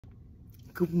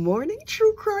Good morning,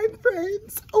 true crime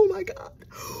friends. Oh my God.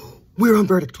 We're on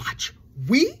Verdict Watch.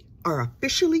 We are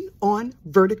officially on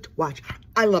Verdict Watch.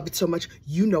 I love it so much.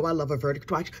 You know I love a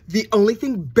Verdict Watch. The only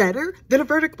thing better than a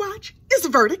Verdict Watch is a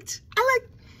verdict. I like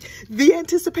the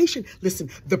anticipation. Listen,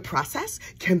 the process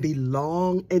can be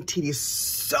long and tedious.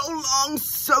 So long,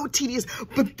 so tedious.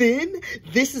 But then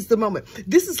this is the moment.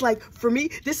 This is like, for me,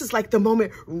 this is like the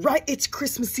moment, right? It's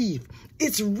Christmas Eve.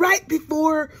 It's right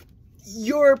before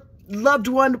your loved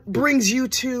one brings you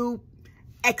to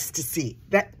ecstasy.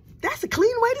 That's a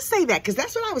clean way to say that, because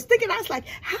that's what I was thinking. I was like,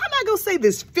 how am I going to say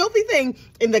this filthy thing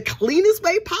in the cleanest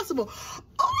way possible?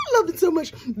 Oh, I love it so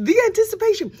much. The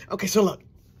anticipation. Okay, so look.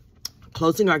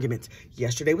 Closing arguments.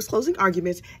 Yesterday was closing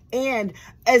arguments, and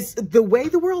as the way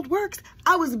the world works,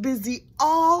 I was busy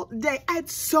all day. I had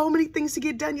so many things to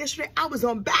get done yesterday. I was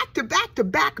on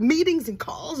back-to-back meetings and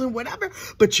calls and whatever.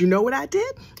 But you know what I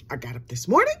did? I got up this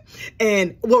morning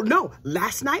and, well, no,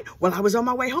 last night while I was on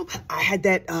my way home, I had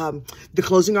that, the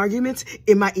closing arguments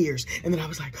in my ears. And then I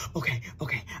was like, okay,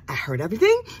 I heard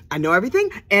everything. I know everything.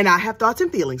 And I have thoughts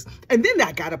and feelings. And then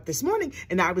I got up this morning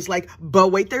and I was like, but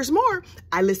wait, there's more.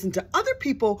 I listened to other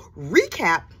people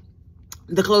recap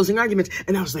the closing arguments.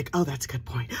 And I was like, oh, that's a good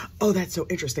point. Oh, that's so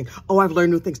interesting. Oh, I've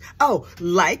learned new things. Oh,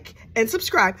 like and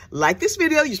subscribe. Like this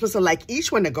video. You're supposed to like each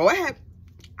one. Now go ahead.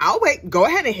 I'll wait. Go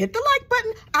ahead and hit the like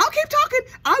button. I'll keep talking.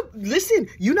 Listen,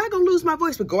 you're not going to lose my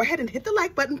voice, but go ahead and hit the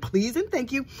like button, please, and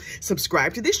thank you.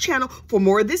 Subscribe to this channel for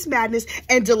more of this madness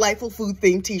and delightful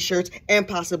food-themed t-shirts and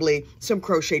possibly some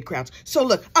crocheted crowns. So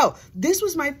look, oh, this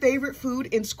was my favorite food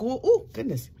in school. Oh,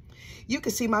 goodness. You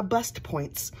can see my bust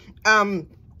points.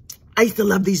 I used to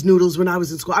love these noodles when I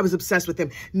was in school. I was obsessed with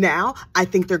them. Now, I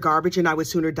think they're garbage and I would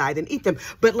sooner die than eat them.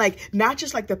 But like, not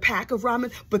just like the pack of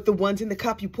ramen, but the ones in the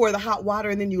cup, you pour the hot water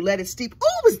and then you let it steep.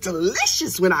 Oh, it was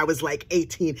delicious when I was like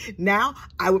 18. Now,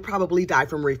 I would probably die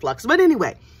from reflux. But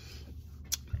anyway,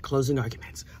 closing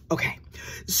arguments. Okay,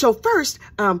 so first,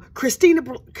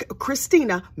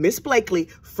 Christina, Miss Blakely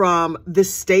from the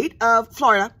state of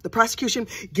Florida, the prosecution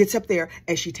gets up there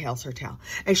and she tells her tale.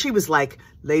 And she was like,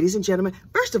 ladies and gentlemen,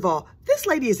 first of all, this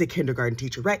lady is a kindergarten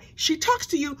teacher, right? She talks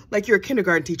to you like you're a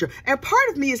kindergarten teacher. And part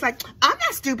of me is like, I'm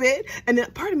not stupid. And then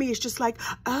part of me is just like,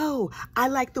 oh, I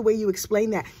like the way you explain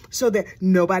that so that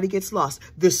nobody gets lost.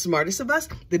 The smartest of us,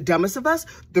 the dumbest of us,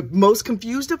 the most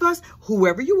confused of us,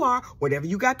 whoever you are, whatever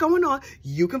you got going on,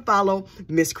 you can follow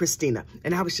Miss Christina.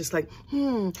 And I was just like,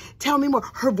 tell me more.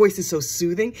 Her voice is so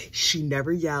soothing. She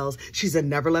never yells. She's a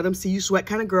never let them see you sweat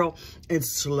kind of girl. And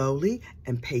slowly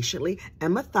and patiently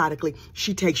and methodically,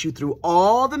 she takes you through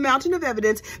all the mountain of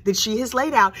evidence that she has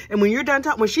laid out. And when you're done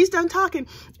talking, when she's done talking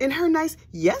in her nice,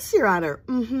 yes, Your Honor,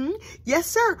 yes,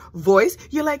 sir, voice,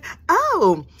 you're like,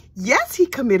 oh, yes, he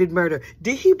committed murder.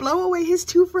 Did he blow away his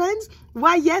two friends?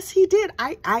 Why, yes, he did.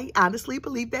 I honestly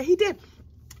believe that he did.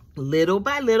 Little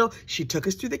by little, she took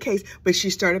us through the case, but she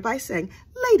started by saying,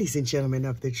 ladies and gentlemen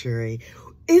of the jury,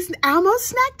 it's almost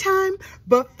snack time.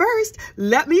 But first,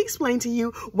 let me explain to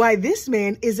you why this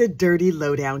man is a dirty,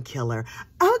 low-down killer.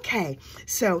 Okay,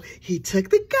 so he took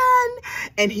the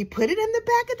gun and he put it in the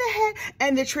back of the head,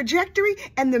 and the trajectory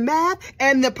and the math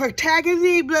and the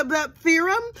Pythagorean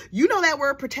theorem. You know that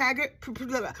word,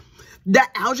 the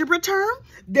algebra term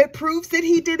that proves that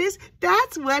he did this.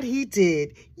 That's what he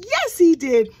did. Yes, he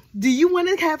did. Do you want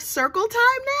to have circle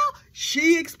time now?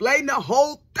 She explained the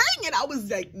whole thing, and I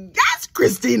was like, yes,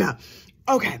 Christina.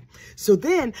 Okay, so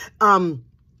then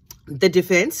the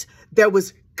defense that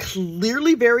was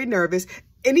clearly very nervous.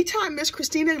 Anytime Miss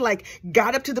Christina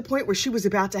got up to the point where she was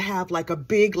about to have a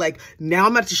big, now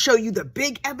I'm about to show you the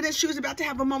big evidence, she was about to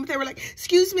have a moment. They were like,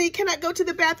 excuse me, can I go to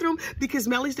the bathroom? Because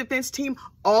Melly's defense team,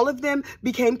 all of them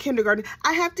became kindergarten.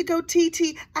 I have to go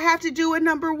TT. I have to do a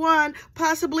number 1,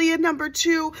 possibly a number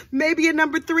 2, maybe a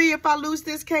number 3 if I lose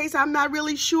this case. I'm not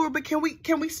really sure, but can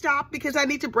we stop? Because I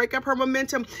need to break up her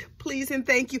momentum. Please and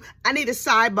thank you. I need a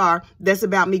sidebar that's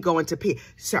about me going to pee.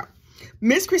 So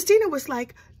Miss Christina was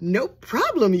like, no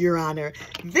problem, Your Honor.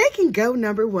 They can go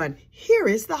number 1. Here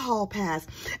is the hall pass.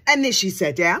 And then she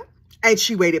sat down and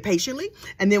she waited patiently.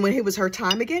 And then when it was her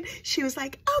time again, she was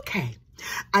like, okay,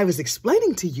 I was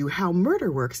explaining to you how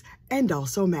murder works and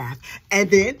also math.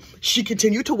 And then she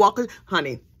continued to walk,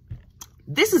 honey,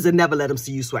 this is a never let them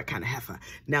see you sweat kind of heifer.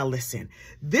 Now listen,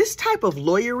 this type of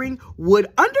lawyering would,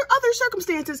 under other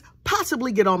circumstances,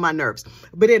 possibly get on my nerves.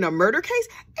 But in a murder case,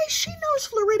 and she knows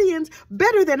Floridians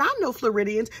better than I know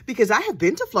Floridians, because I have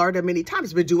been to Florida many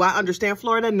times, but do I understand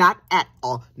Florida? Not at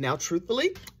all. Now,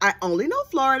 truthfully, I only know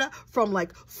Florida from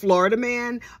Florida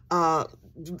Man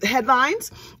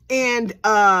headlines and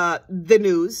the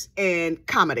news and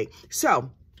comedy.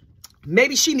 So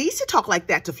Maybe she needs to talk like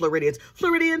that to Floridians.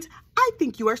 Floridians, I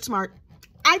think you are smart.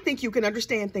 I think you can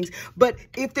understand things. But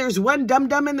if there's one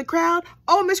dum-dum in the crowd,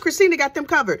 oh, Miss Christina got them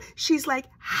covered. She's like,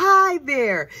 hi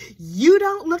there. You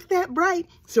don't look that bright.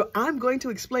 So I'm going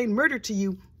to explain murder to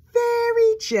you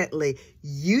very gently.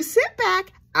 You sit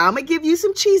back. I'm going to give you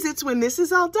some Cheez-Its when this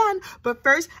is all done. But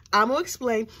first, I'm going to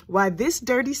explain why this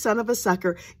dirty son of a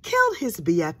sucker killed his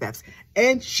BFFs.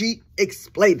 And she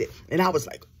explained it. And I was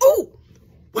like, ooh,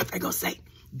 what they going to say?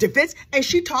 Defense. And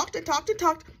she talked and talked and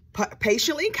talked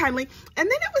patiently and kindly. And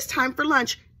then it was time for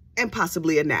lunch and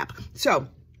possibly a nap. So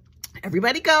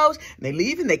everybody goes and they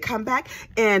leave and they come back.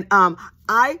 And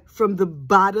I, from the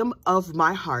bottom of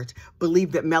my heart,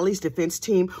 believe that Melly's defense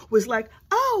team was like,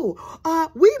 oh,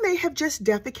 we may have just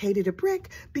defecated a brick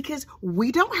because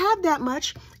we don't have that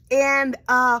much. And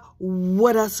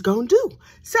what us gonna do?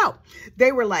 So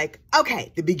they were like,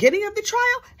 okay, the beginning of the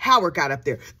trial, Howard got up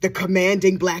there, the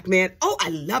commanding black man. Oh,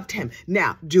 I loved him.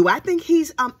 Now, do I think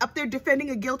he's up there defending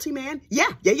a guilty man? Yeah.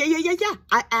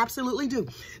 I absolutely do.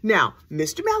 Now,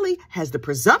 Mr. Melly has the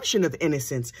presumption of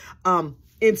innocence.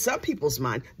 In some people's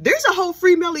mind, there's a whole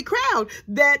Free Melly crowd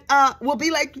that will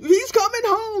be like, he's coming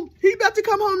home. He about to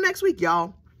come home next week,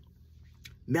 y'all.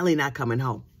 Melly not coming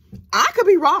home. I could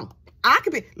be wrong.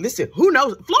 Listen, who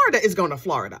knows? Florida is going to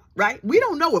Florida, right? We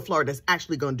don't know what Florida's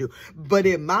actually going to do. But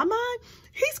in my mind,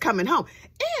 he's coming home.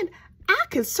 And I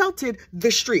consulted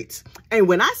the streets. And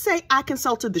when I say I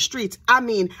consulted the streets, I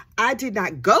mean, I did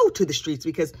not go to the streets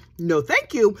because no,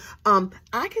 thank you.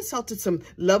 I consulted some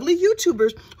lovely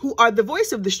YouTubers who are the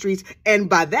voice of the streets. And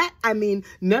by that, I mean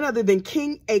none other than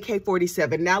King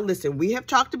AK-47. Now, listen, we have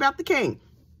talked about the King.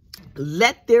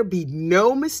 Let there be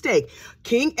no mistake.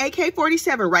 King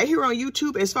AK-47 right here on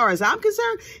YouTube, as far as I'm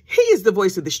concerned, he is the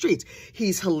voice of the streets.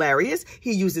 He's hilarious.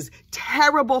 He uses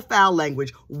terrible foul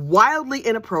language, wildly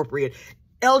inappropriate,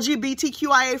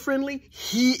 LGBTQIA friendly.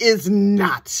 He is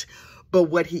not. But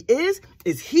what he is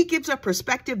he gives a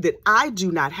perspective that I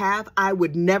do not have. I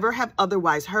would never have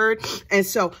otherwise heard. And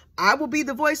so I will be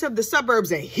the voice of the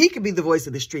suburbs and he could be the voice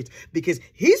of the streets because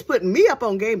he's putting me up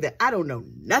on game that I don't know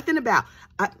nothing about.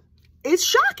 It's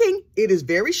shocking. It is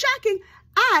very shocking.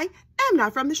 I am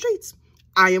not from the streets.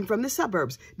 I am from the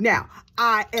suburbs. Now,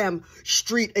 I am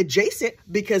street adjacent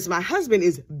because my husband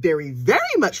is very, very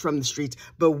much from the streets,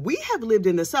 but we have lived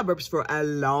in the suburbs for a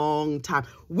long time.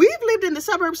 We've lived in the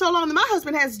suburbs so long that my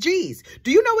husband has G's. Do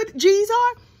you know what G's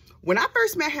are? When I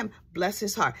first met him, bless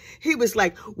his heart, he was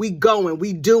like, we going,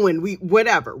 we doing, we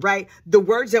whatever, right? The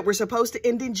words that were supposed to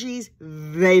end in G's,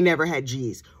 they never had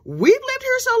G's. We've lived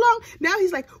here so long. Now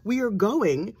he's like, we are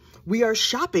going, we are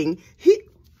shopping.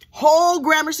 Whole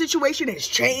grammar situation has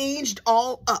changed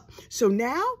all up. So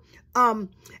now,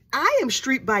 I am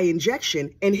street by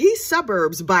injection and he's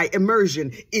suburbs by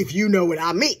immersion, if you know what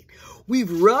I mean. We've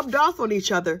rubbed off on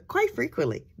each other quite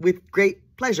frequently with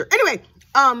great pleasure. Anyway,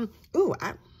 I'm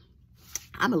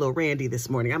a little randy this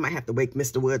morning. I might have to wake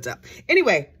Mr. Woods up.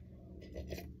 Anyway,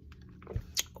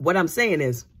 what I'm saying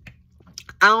is,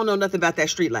 I don't know nothing about that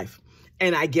street life.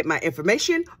 And I get my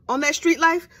information on that street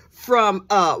life from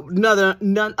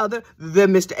none other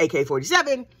than Mr.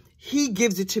 AK-47. He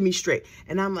gives it to me straight.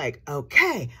 And I'm like,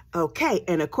 okay.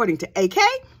 And according to AK,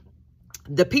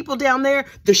 the people down there,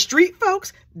 the street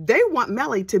folks, they want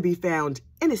Melly to be found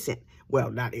innocent.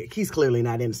 Well, he's clearly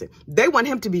not innocent. They want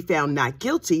him to be found not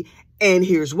guilty. And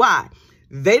here's why.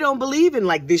 They don't believe in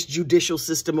like this judicial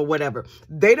system or whatever.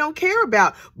 They don't care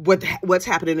about what's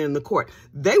happening in the court.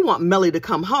 They want Melly to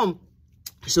come home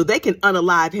so they can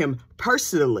unalive him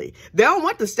personally. They don't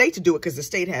want the state to do it because the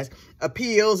state has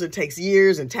appeals. It takes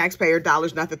years and taxpayer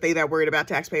dollars. Not that they're that worried about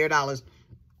taxpayer dollars.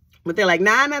 But they're like,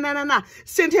 nah.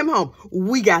 Send him home.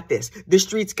 We got this. The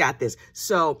streets got this.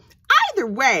 So either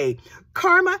way,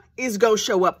 karma is going to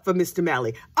show up for Mr.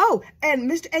 Melly. Oh, and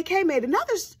Mr. AK made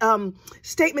another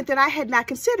statement that I had not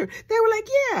considered. They were like,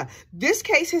 yeah, this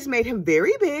case has made him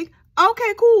very big.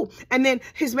 Okay, cool. And then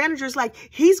his manager's like,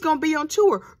 he's going to be on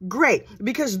tour. Great.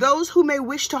 Because those who may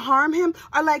wish to harm him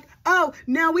are like, oh,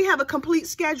 now we have a complete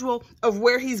schedule of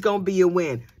where he's going to be and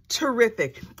when.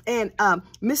 Terrific. And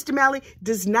Mr. Melly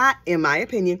does not, in my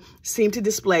opinion, seem to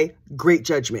display great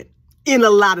judgment in a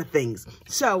lot of things.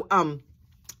 So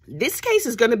this case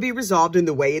is going to be resolved in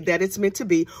the way that it's meant to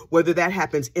be, whether that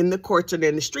happens in the courts or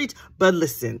in the streets. But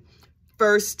listen,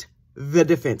 first, the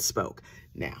defense spoke.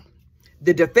 Now,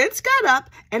 the defense got up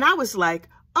and I was like,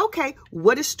 okay,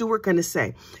 what is Stewart going to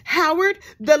say? Howard,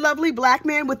 the lovely black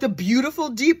man with the beautiful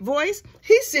deep voice,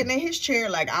 he's sitting in his chair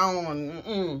like,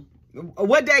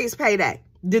 what day is payday?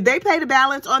 Did they pay the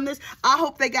balance on this? I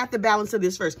hope they got the balance of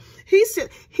this first.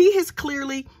 He has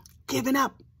clearly given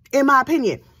up, in my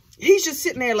opinion. He's just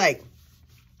sitting there like,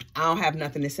 I don't have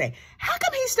nothing to say. How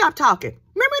come he stopped talking?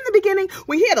 Remember in the beginning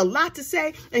when he had a lot to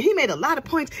say and he made a lot of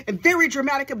points and very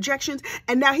dramatic objections,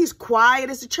 and now he's quiet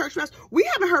as a church mouse? We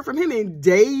haven't heard from him in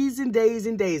days and days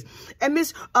and days. And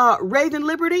Miss Raven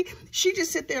Liberty, she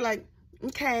just sit there like,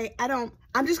 okay,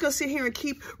 I'm just going to sit here and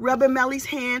keep rubbing Melly's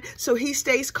hand so he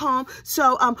stays calm.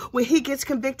 So when he gets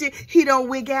convicted, he don't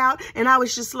wig out. And I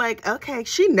was just like, okay,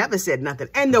 she never said nothing.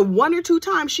 And the 1 or 2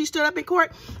 times she stood up in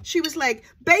court, she was like,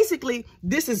 basically,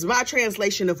 this is my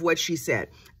translation of what she said.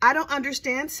 I don't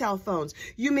understand cell phones.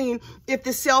 You mean if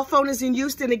the cell phone is in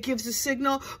use, then it gives a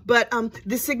signal, but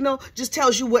the signal just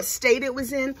tells you what state it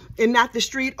was in and not the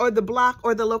street or the block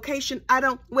or the location?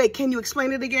 Wait, can you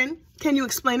explain it again? Can you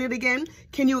explain it again?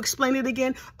 Can you explain it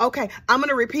again? Okay, I'm going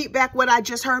to repeat back what I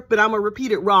just heard, but I'm going to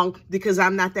repeat it wrong because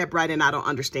I'm not that bright and I don't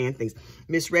understand things.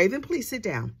 Miss Raven, please sit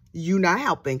down. You not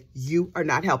helping. You are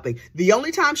not helping. The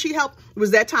only time she helped was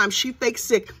that time she faked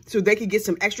sick so they could get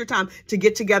some extra time to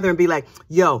get together and be like,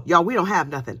 yo, y'all, we don't have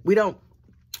nothing. We don't.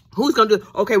 Who's going to do?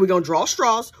 Okay, we're going to draw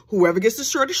straws. Whoever gets the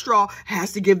shortest straw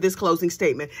has to give this closing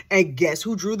statement. And guess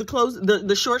who drew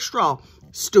the short straw?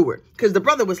 Stewart. Because the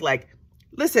brother was like,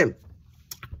 listen,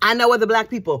 I know other black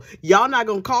people. Y'all not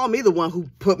going to call me the one who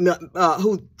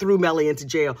who threw Melly into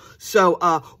jail. So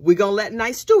we're going to let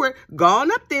nice Stewart go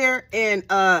on up there, and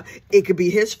it could be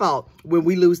his fault when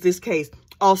we lose this case.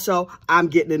 Also, I'm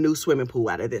getting a new swimming pool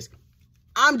out of this.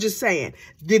 I'm just saying,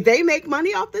 did they make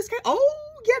money off this case? Oh,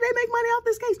 yeah, they make money off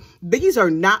this case. These are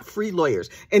not free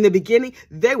lawyers. In the beginning,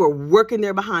 they were working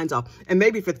their behinds off. And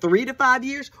maybe for 3 to 5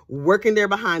 years, working their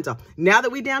behinds off. Now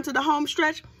that we down to the home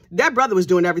stretch, that brother was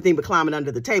doing everything but climbing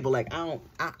under the table. Like, I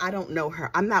don't know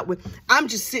her. I'm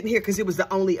just sitting here because it was the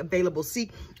only available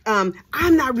seat. I'm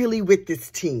not really with this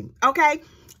team. Okay?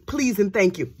 Please and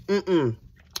thank you.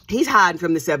 He's hiding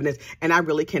from this evidence, and I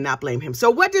really cannot blame him. So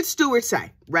what did Stewart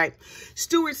say, right?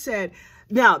 Stewart said,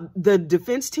 now, the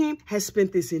defense team has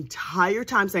spent this entire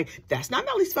time saying, that's not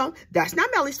Melly's phone. That's not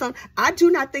Melly's phone. I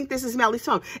do not think this is Melly's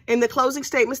phone. In the closing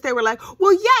statements, they were like,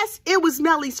 well, yes, it was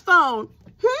Melly's phone.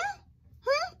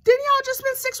 Didn't y'all just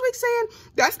spend 6 weeks saying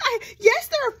that's not? Yes,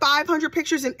 there are 500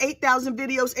 pictures and 8,000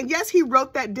 videos. And yes, he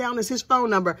wrote that down as his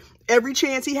phone number. Every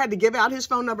chance he had to give out his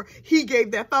phone number, he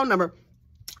gave that phone number.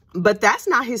 But that's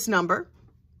not his number.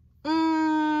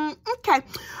 Okay.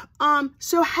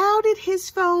 So how did his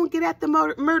phone get at the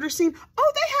murder scene?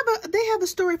 Oh, they have a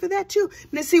story for that too.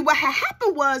 Now, see, what had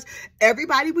happened was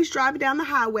everybody was driving down the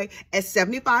highway at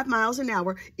 75 miles an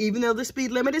hour, even though the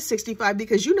speed limit is 65,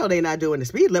 because you know they're not doing the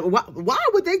speed limit. Why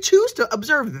would they choose to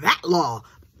observe that law?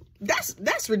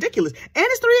 That's ridiculous. And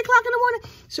it's 3 o'clock in the morning.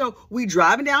 So we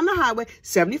driving down the highway,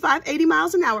 75, 80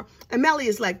 miles an hour. And Melly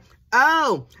is like,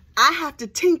 oh, I have to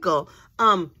tinkle.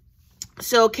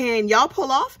 So can y'all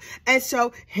pull off? And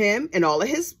so him and all of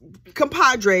his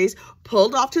compadres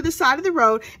pulled off to the side of the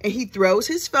road, and he throws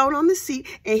his phone on the seat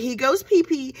and he goes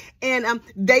pee-pee, and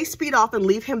they speed off and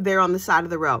leave him there on the side of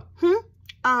the road.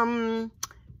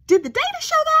 Did the data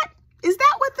show that? Is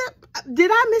that what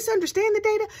did I misunderstand the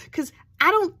data? Because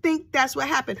I don't think that's what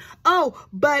happened. Oh,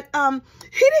 but he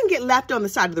didn't get left on the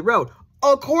side of the road.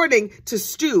 According to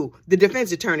Stu, the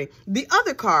defense attorney, the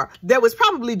other car that was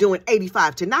probably doing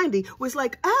 85 to 90 was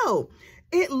like, oh,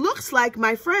 it looks like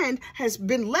my friend has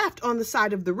been left on the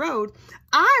side of the road.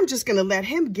 I'm just going to let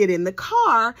him get in the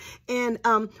car and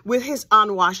with his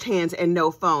unwashed hands and no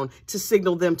phone to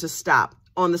signal them to stop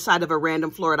on the side of a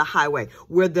random Florida highway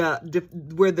where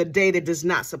the data does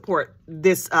not support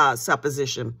this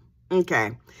supposition.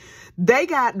 Okay.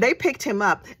 They picked him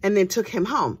up and then took him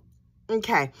home.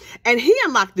 Okay. And he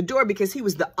unlocked the door because he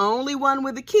was the only one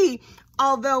with the key.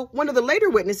 Although one of the later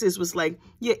witnesses was like,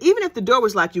 yeah, even if the door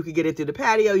was locked, you could get in through the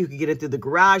patio, you could get in through the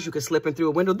garage, you could slip in through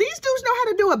a window. These dudes know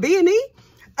how to do a B&E,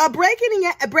 a breaking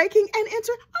and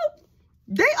enter. Oh,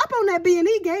 they up on that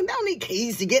B&E game. They don't need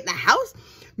keys to get in the house.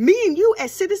 Me and you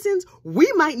as citizens, we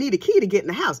might need a key to get in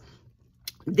the house.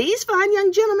 These fine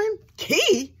young gentlemen,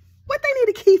 key? What they need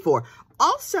a key for?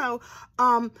 Also,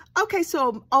 okay,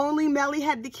 so only Melly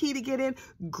had the key to get in.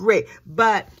 Great.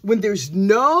 But when there's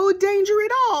no danger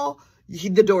at all,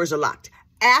 the doors are locked.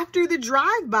 After the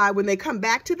drive-by, when they come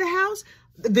back to the house,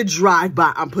 the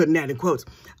drive-by, I'm putting that in quotes,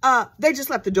 they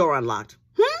just left the door unlocked.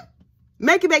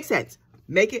 Make it make sense.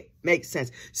 Make it make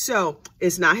sense. So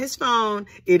it's not his phone.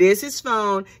 It is his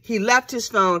phone. He left his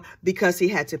phone because he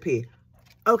had to pee.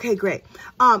 Okay, great.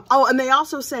 Oh, and they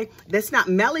also say that's not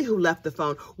Melly who left the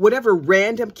phone. Whatever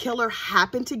random killer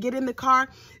happened to get in the car,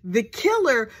 the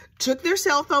killer took their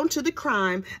cell phone to the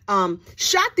crime,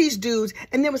 shot these dudes,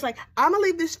 and then was like, I'm going to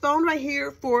leave this phone right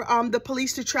here for the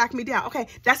police to track me down. Okay,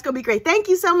 that's going to be great. Thank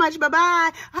you so much.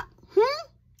 Bye-bye.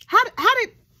 How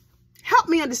did, help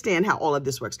me understand how all of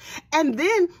this works. And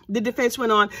then the defense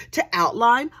went on to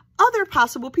outline other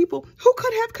possible people who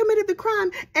could have committed the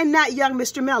crime and not young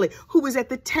Mr. Melly, who was at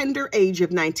the tender age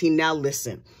of 19. Now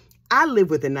listen, I live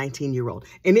with a 19-year-old.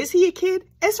 And is he a kid?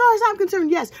 As far as I'm concerned,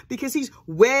 yes, because he's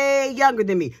way younger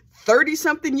than me,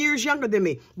 30-something years younger than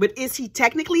me. But is he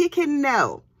technically a kid?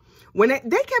 No. When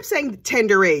they kept saying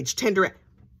tender age, tender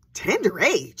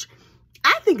age,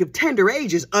 I think of tender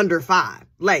age as under 5,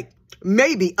 like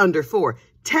maybe under 4.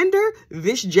 Tender,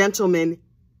 this gentleman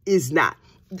is not.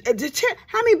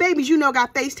 How many babies you know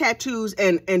got face tattoos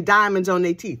and diamonds on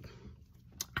their teeth?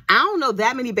 I don't know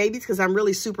that many babies because I'm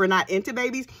really super not into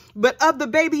babies. But of the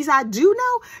babies I do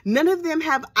know, none of them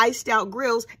have iced out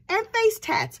grills and face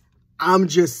tats. I'm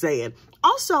just saying.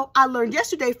 Also, I learned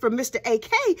yesterday from Mr.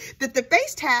 AK that the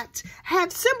face tats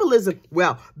have symbolism.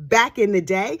 Well, back in the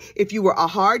day, if you were a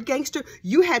hard gangster,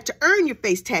 you had to earn your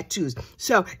face tattoos.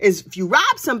 So if you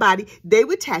robbed somebody, they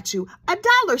would tattoo a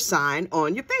 $sign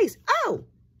on your face. Oh,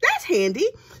 that's handy.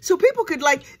 So people could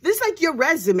this is like your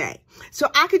resume. So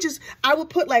I would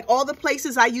put like all the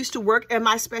places I used to work and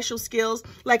my special skills.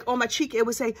 Like on my cheek, it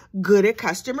would say good at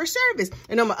customer service.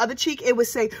 And on my other cheek, it would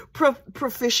say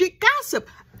proficient gossip.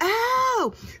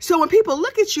 Oh, so when people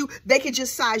look at you, they can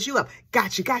just size you up.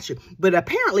 Gotcha. But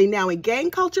apparently now in gang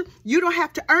culture, you don't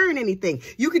have to earn anything.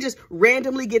 You can just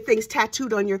randomly get things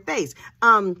tattooed on your face.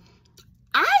 I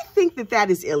think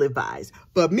that is ill-advised.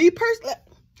 But me personally,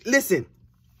 listen,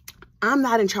 I'm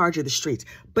not in charge of the streets,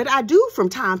 but I do from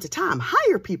time to time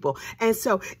hire people. And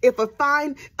so if a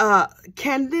fine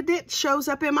candidate shows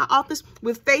up in my office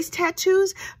with face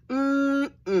tattoos,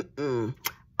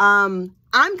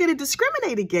 I'm going to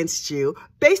discriminate against you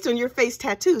based on your face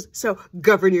tattoos. So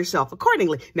govern yourself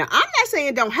accordingly. Now, I'm not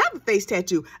saying don't have a face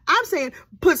tattoo. I'm saying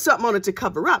put something on it to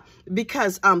cover up,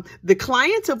 because the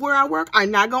clients of where I work are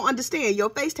not going to understand your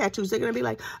face tattoos. They're going to be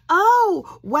like,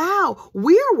 oh, wow,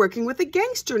 we're working with a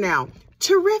gangster now.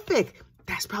 Terrific.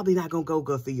 That's probably not going to go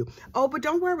good for you. Oh, but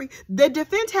don't worry. The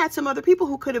defense had some other people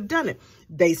who could have done it.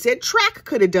 They said Track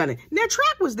could have done it. Now,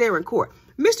 Track was there in court.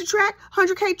 Mr. Track,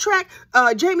 100K Track,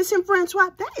 Jameson Francois.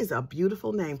 That is a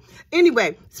beautiful name.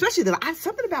 Anyway, especially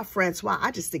something about Francois,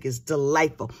 I just think is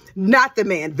delightful. Not the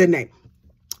man, the name.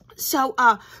 So,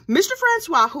 Mr.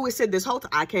 Francois, who has said this whole time,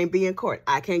 I can't be in court.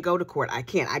 I can't go to court. I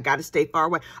can't. I got to stay far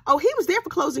away. Oh, he was there for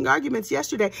closing arguments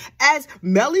yesterday as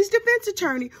Melly's defense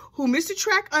attorney, who Mr.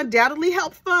 Track undoubtedly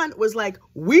helped fund, was like,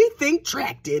 we think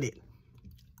Track did it.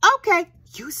 Okay,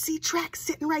 you see Track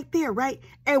sitting right there, right?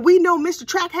 And we know Mr.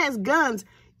 Track has guns.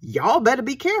 Y'all better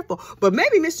be careful. But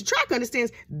maybe Mr. Track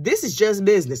understands this is just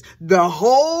business. The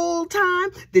whole time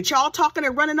that y'all talking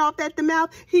and running off at the mouth,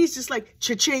 he's just like,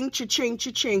 cha-ching, cha-ching,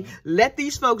 cha-ching. Let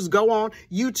these folks go on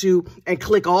YouTube and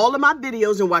click all of my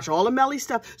videos and watch all of Melly's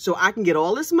stuff so I can get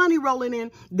all this money rolling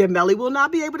in that Melly will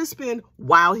not be able to spend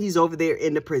while he's over there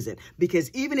in the prison.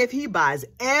 Because even if he buys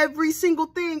every single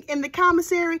thing in the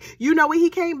commissary, you know what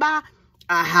he can't buy?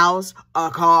 A house, a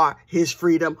car, his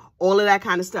freedom, all of that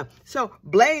kind of stuff. So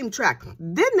blame Track.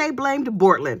 Then they blamed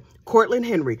Cortland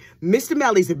Henry, Mr.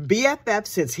 Melly's BFF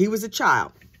since he was a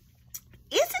child.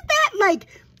 Isn't that like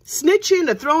snitching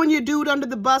or throwing your dude under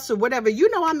the bus or whatever? You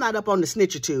know I'm not up on the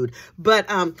snitchitude, but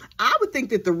I would think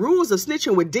that the rules of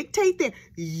snitching would dictate that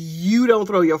you don't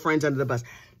throw your friends under the bus.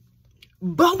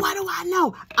 But what do I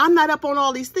know? I'm not up on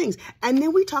all these things. And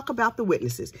then we talk about the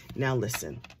witnesses. Now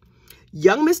listen.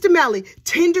 Young Mr. Melly,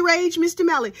 tender age Mr.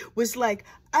 Melly, was like,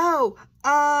 oh,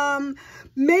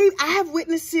 maybe I have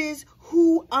witnesses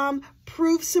who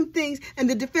prove some things. And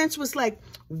the defense was like,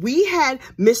 we had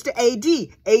Mr.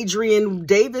 AD, Adrian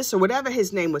Davis or whatever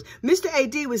his name was. Mr.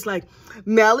 AD was like,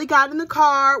 Melly got in the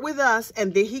car with us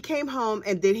and then he came home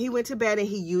and then he went to bed and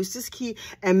he used his key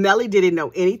and Melly didn't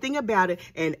know anything about it.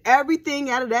 And everything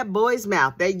out of that boy's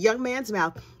mouth, that young man's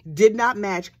mouth, did not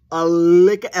match a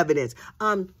lick of evidence.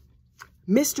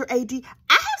 Mr. AD,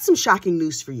 I have some shocking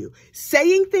news for you.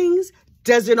 Saying things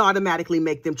doesn't automatically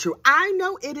make them true. I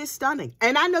know it is stunning.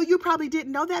 And I know you probably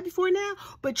didn't know that before now,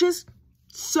 but just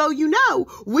so you know,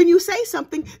 when you say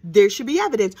something, there should be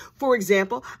evidence. For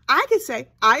example, I could say,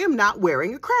 I am not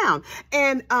wearing a crown.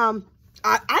 And I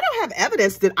don't have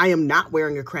evidence that I am not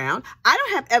wearing a crown. I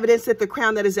don't have evidence that the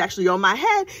crown that is actually on my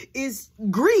head is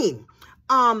green.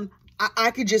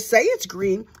 I could just say it's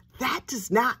green. That does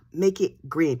not make it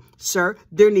green. Sir,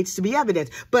 there needs to be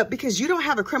evidence. But because you don't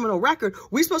have a criminal record,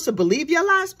 we're supposed to believe your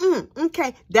lies?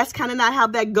 Okay, that's kind of not how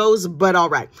that goes, but all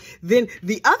right. Then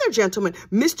the other gentleman,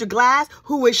 Mr. Glass,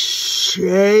 who was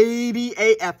shady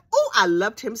AF. Oh, I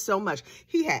loved him so much.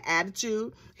 He had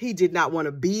attitude. He did not want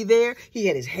to be there. He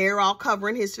had his hair all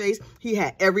covering his face. He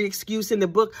had every excuse in the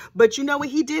book. But you know what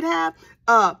he did have?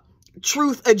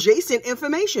 Truth adjacent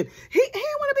information. He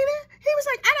didn't want to be there. He was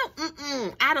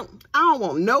like, I don't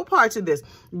want no parts of this.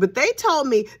 But they told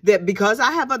me that because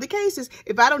I have other cases,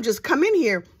 if I don't just come in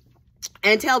here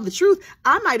and tell the truth,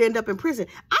 I might end up in prison.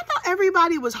 I thought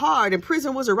everybody was hard and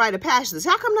prison was a rite of passage.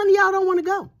 How come none of y'all don't want to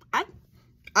go?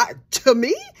 To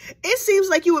me, it seems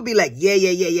like you would be like,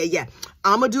 yeah.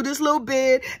 I'm going to do this little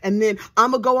bit and then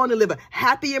I'm going to go on and live a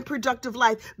happy and productive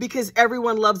life because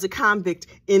everyone loves a convict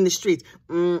in the streets.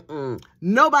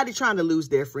 Nobody trying to lose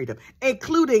their freedom,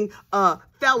 including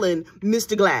felon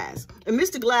Mr. Glass. And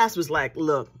Mr. Glass was like,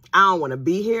 look, I don't want to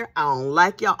be here. I don't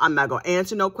like y'all. I'm not going to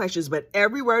answer no questions. But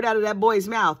every word out of that boy's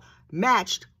mouth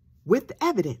matched with the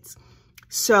evidence.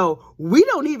 So we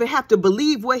don't even have to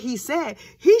believe what he said.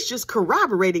 He's just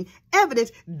corroborating evidence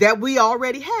that we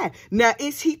already had. Now,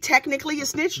 is he technically a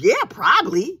snitch? Yeah,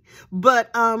 probably.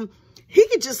 But he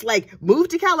could just like move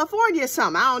to California or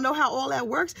something. I don't know how all that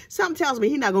works. Something tells me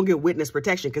he's not going to get witness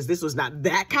protection because this was not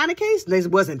that kind of case. This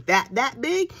wasn't that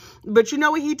big. But you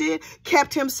know what he did?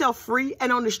 Kept himself free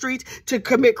and on the streets to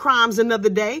commit crimes another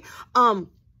day.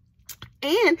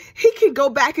 And he can go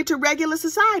back into regular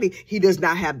society. He does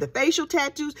not have the facial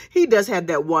tattoos. He does have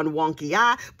that one wonky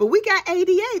eye. But we got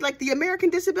ADA, like the American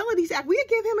Disabilities Act. We'd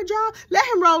give him a job. Let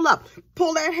him roll up.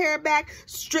 Pull that hair back.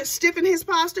 Stiffen his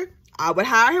posture. I would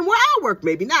hire him where I work.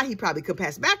 Maybe not. He probably could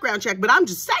pass a background check. But I'm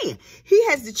just saying, he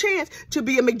has the chance to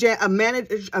be a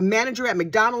manager at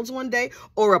McDonald's one day,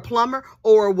 or a plumber,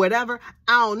 or whatever.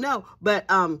 I don't know. But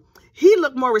he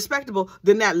looked more respectable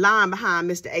than that line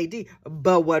behind Mr. AD.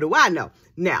 But what do I know?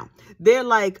 Now, they're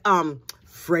like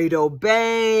Fredo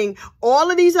Bang.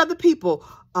 All of these other people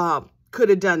could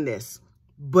have done this.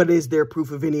 But is there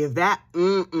proof of any of that?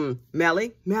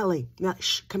 Melly,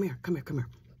 shh, come here.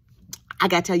 I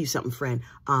got to tell you something, friend.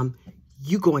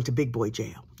 You going to big boy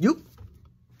jail.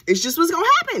 It's just what's going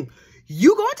to happen.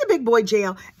 You going to big boy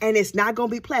jail, and it's not going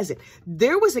to be pleasant.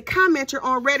 There was a commenter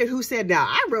on Reddit who said, now,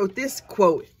 I wrote this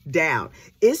quote down.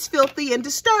 It's filthy and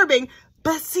disturbing,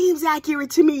 but seems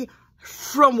accurate to me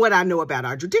from what I know about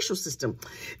our judicial system.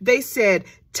 They said,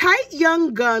 tight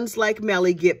young guns like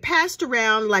Melly get passed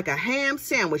around like a ham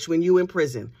sandwich when you in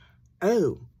prison.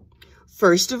 Oh,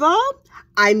 first of all,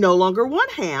 I no longer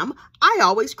want ham. I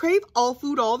always crave all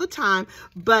food all the time,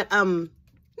 but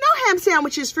no ham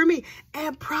sandwiches for me,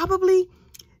 and probably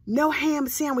no ham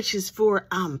sandwiches for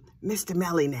Mr.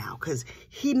 Melly now, because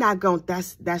he not going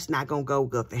that's not gonna go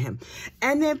good for him.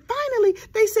 And then finally,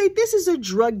 they say this is a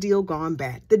drug deal gone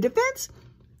bad. The defense,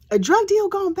 a drug deal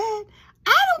gone bad.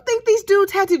 I don't think these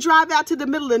dudes had to drive out to the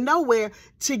middle of nowhere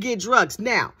to get drugs.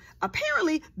 Now,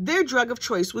 apparently, their drug of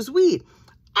choice was weed.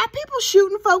 Are people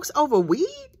shooting folks over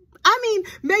weed? I mean,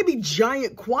 maybe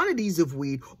giant quantities of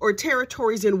weed or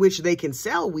territories in which they can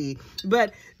sell weed.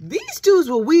 But these dudes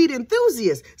were weed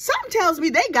enthusiasts. Something tells me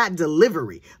they got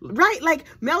delivery, right? Like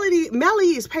Melly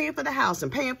is paying for the house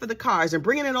and paying for the cars and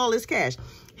bringing in all this cash.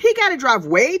 He got to drive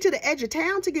way to the edge of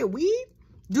town to get weed?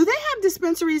 Do they have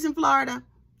dispensaries in Florida?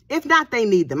 If not, they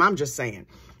need them. I'm just saying.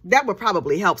 That would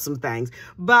probably help some things.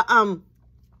 But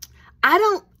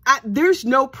there's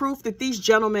no proof that these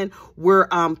gentlemen were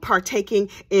partaking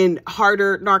in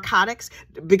harder narcotics,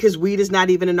 because weed is not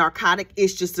even a narcotic.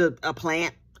 It's just a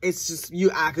plant. It's just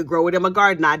I could grow it in my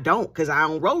garden. I don't, because I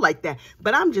don't roll like that.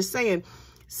 But I'm just saying,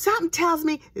 something tells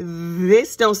me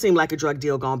this don't seem like a drug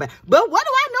deal gone bad. But what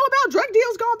do I know about drug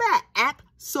deals gone bad?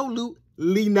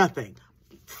 Absolutely nothing.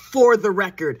 For the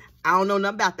record, I don't know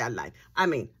nothing about that life. I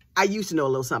mean, I used to know a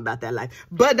little something about that life,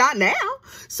 but not now.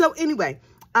 So anyway,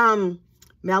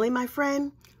 Melly, my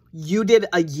friend, you did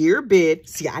a year bid.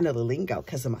 See, I know the lingo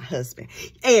because of my husband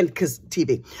and because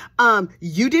TV.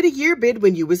 You did a year bid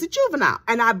when you was a juvenile.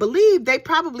 And I believe they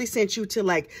probably sent you to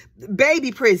like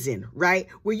baby prison, right?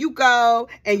 Where you go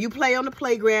and you play on the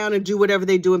playground and do whatever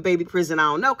they do in baby prison. I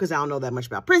don't know, because I don't know that much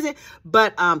about prison.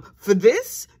 But for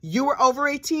this, you were over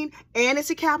 18 and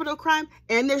it's a capital crime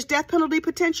and there's death penalty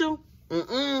potential.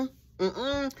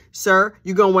 Sir,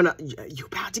 you're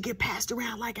about to get passed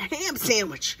around like a ham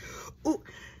sandwich. Ooh.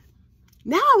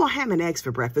 Now I want ham and eggs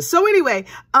for breakfast. So anyway,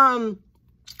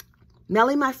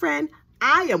 Melly, my friend,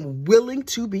 I am willing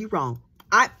to be wrong.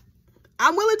 I'm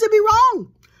willing to be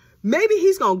wrong. Maybe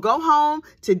he's going to go home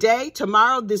today,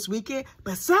 tomorrow, this weekend,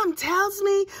 but something tells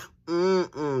me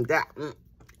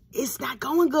it's not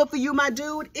going good for you, my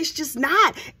dude. It's just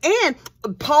not. And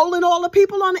polling all the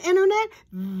people on the internet,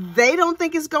 they don't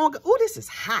think it's going good. Oh, this is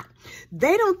hot.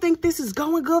 They don't think this is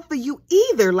going good for you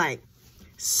either. Like,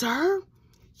 sir,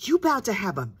 You about to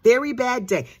have a very bad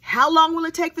day. How long will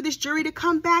it take for this jury to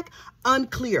come back?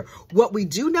 Unclear. What we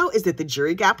do know is that the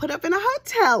jury got put up in a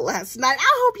hotel last night.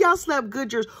 I hope y'all slept good,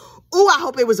 jurors. Ooh, I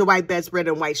hope it was a white bedspread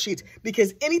and white sheets,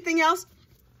 because anything else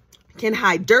can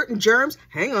hide dirt and germs.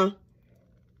 Hang on.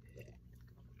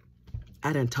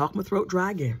 I done talk my throat dry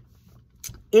again.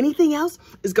 Anything else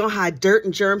is going to hide dirt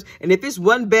and germs. And if it's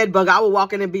one bed bug, I will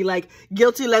walk in and be like,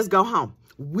 guilty, let's go home.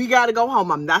 We got to go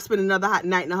home. I'm not spending another hot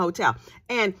night in a hotel.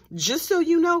 And just so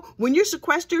you know, when you're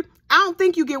sequestered, I don't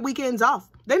think you get weekends off.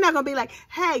 They're not going to be like,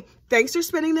 hey, thanks for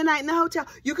spending the night in the hotel.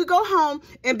 You could go home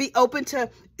and be open to,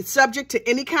 subject to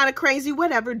any kind of crazy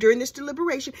whatever during this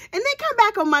deliberation. And then come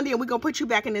back on Monday and we're going to put you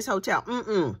back in this hotel.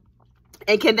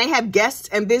 And can they have guests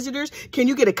and visitors? Can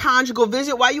you get a conjugal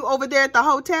visit while you over there at the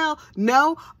hotel?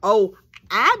 No? Oh,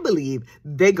 I believe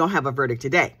they're going to have a verdict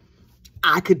today.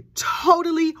 I could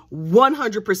totally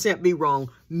 100% be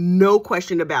wrong. No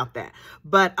question about that.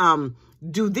 But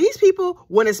do these people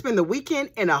want to spend the weekend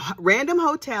in a random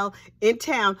hotel in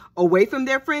town away from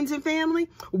their friends and family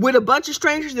with a bunch of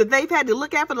strangers that they've had to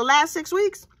look at for the last 6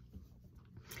 weeks?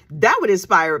 That would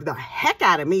inspire the heck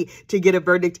out of me to get a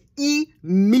verdict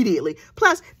immediately.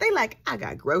 Plus, they like, I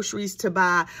got groceries to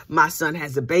buy. My son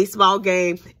has a baseball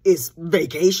game. It's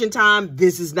vacation time.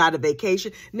 This is not a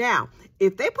vacation. Now,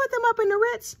 if they put them up in the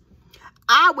Ritz,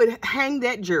 I would hang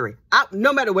that jury.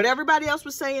 No matter what everybody else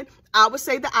was saying, I would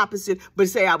say the opposite, but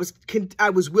say I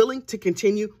was willing to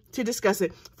continue to discuss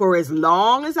it for as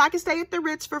long as I can stay at the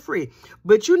Ritz for free.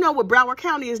 But you know what Broward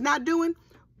County is not doing?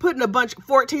 Putting a bunch of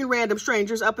 14 random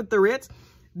strangers up at the Ritz.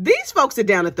 These folks are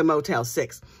down at the Motel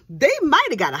 6. They might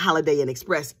have got a Holiday Inn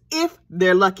Express if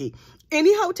they're lucky.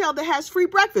 Any hotel that has free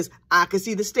breakfast, I could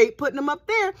see the state putting them up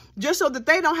there just so that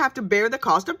they don't have to bear the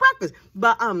cost of breakfast.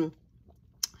 But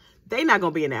they're not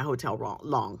going to be in that hotel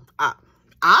long.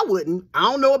 I wouldn't.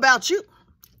 I don't know about you.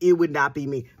 It would not be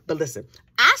me. But listen,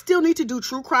 I still need to do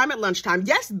true crime at lunchtime.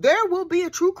 Yes, there will be a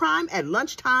true crime at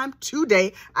lunchtime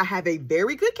today. I have a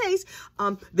very good case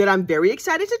that I'm very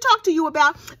excited to talk to you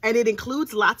about, and it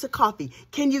includes lots of coffee.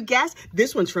 Can you guess?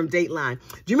 This one's from Dateline.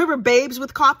 Do you remember Babes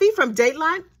with Coffee from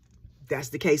Dateline? That's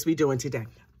the case we're doing today.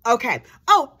 Okay.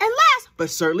 Oh, and last, but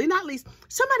certainly not least,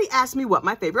 somebody asked me what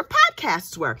my favorite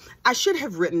podcasts were. I should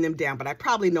have written them down, but I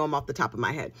probably know them off the top of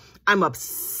my head. I'm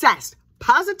obsessed,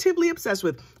 positively obsessed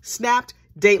with Snapped,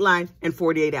 Dateline, and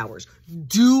 48 Hours.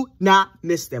 Do not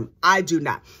miss them. I do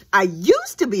not. I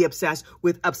used to be obsessed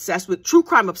with True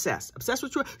Crime Obsessed.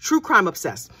 True Crime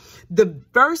Obsessed. The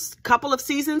first couple of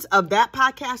seasons of that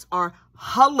podcast are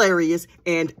hilarious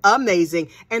and amazing,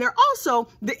 and they're also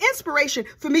the inspiration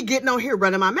for me getting on here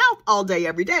running my mouth all day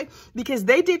every day, because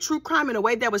they did true crime in a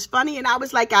way that was funny, and I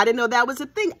was like, I didn't know that was a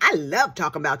thing. I love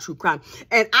talking about true crime,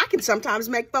 and I can sometimes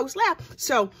make folks laugh.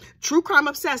 So True Crime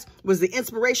Obsessed was the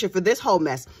inspiration for this whole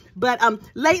mess. But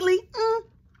lately,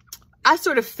 I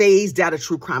sort of phased out of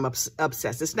True Crime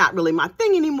Obsessed. It's not really my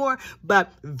thing anymore,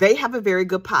 but they have a very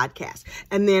good podcast.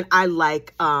 And then I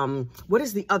like, what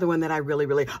is the other one that I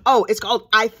really, oh, it's called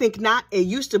I Think Not. It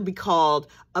used to be called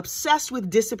Obsessed with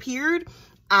Disappeared.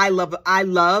 I love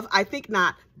I Think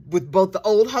Not, with both the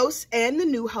old hosts and the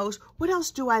new host. What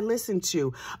else do I listen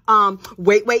to?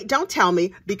 Wait, don't tell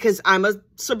me, because I'm a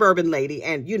suburban lady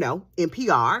and, you know,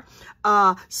 NPR.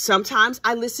 Sometimes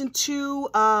I listen to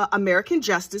American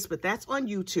Justice, but that's on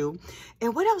YouTube.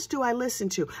 And what else do I listen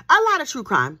to? A lot of true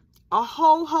crime. A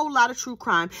whole lot of true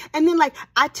crime. And then, like,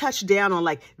 I touch down on,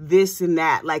 like, this and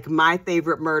that, like My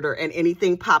Favorite Murder and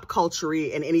anything pop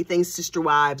culture-y and anything Sister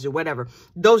Wives or whatever.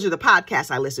 Those are the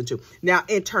podcasts I listen to. Now,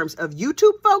 in terms of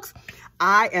YouTube, folks,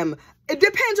 it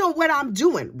depends on what I'm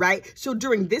doing, right? So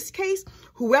during this case,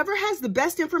 whoever has the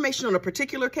best information on a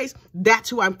particular case, that's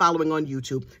who I'm following on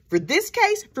YouTube. For this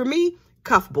case, for me,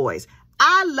 Cuff Boys.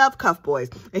 I love Cuff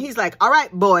Boys. And he's like, all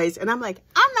right, boys. And I'm like,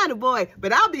 I'm not a boy,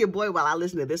 but I'll be a boy while I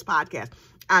listen to this podcast.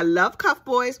 I love Cuff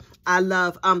Boys. I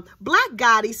love Black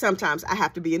Gotti. Sometimes I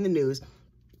have to be in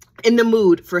the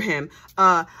mood for him.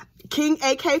 King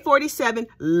AK-47,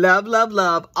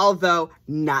 love, although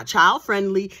not child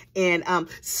friendly. And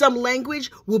some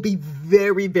language will be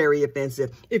very, very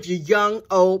offensive. If you're young,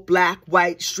 old, black,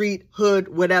 white, street,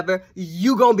 hood, whatever,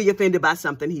 you gonna be offended by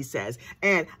something he says.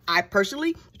 And I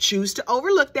personally choose to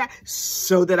overlook that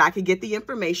so that I can get the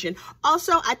information.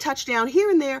 Also, I touch down here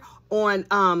and there on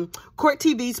Court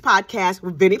TV's podcast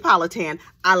with Vinnie Politan.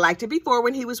 I liked it before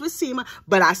when he was with Seema,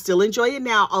 but I still enjoy it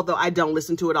now, although I don't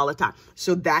listen to it all the time.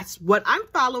 So that's what I'm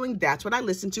following. That's what I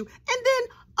listen to. And then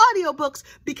audiobooks,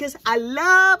 because I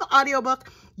love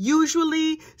audiobook.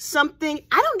 Usually something,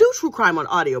 I don't do true crime on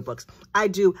audiobooks. I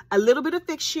do a little bit of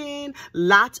fiction,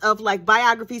 lots of like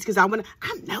biographies, because I'm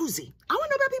nosy. I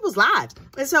want to know about people's lives.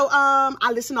 And so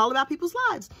I listen all about people's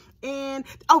lives. And,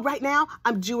 oh, right now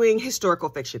I'm doing historical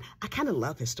fiction. I kind of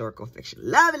love historical fiction.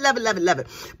 Love it, love it, love it, love it.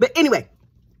 But anyway,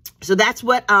 so that's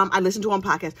what I listen to on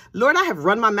podcasts. Lord, I have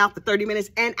run my mouth for 30 minutes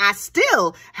and I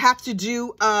still have to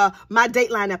do my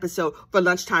Dateline episode for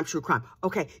Lunchtime True Crime.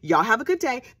 Okay, y'all have a good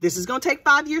day. This is going to take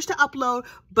 5 years to upload,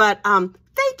 but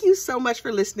thank you so much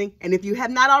for listening. And if you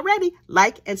have not already,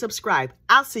 like and subscribe.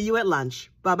 I'll see you at lunch.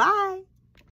 Bye-bye.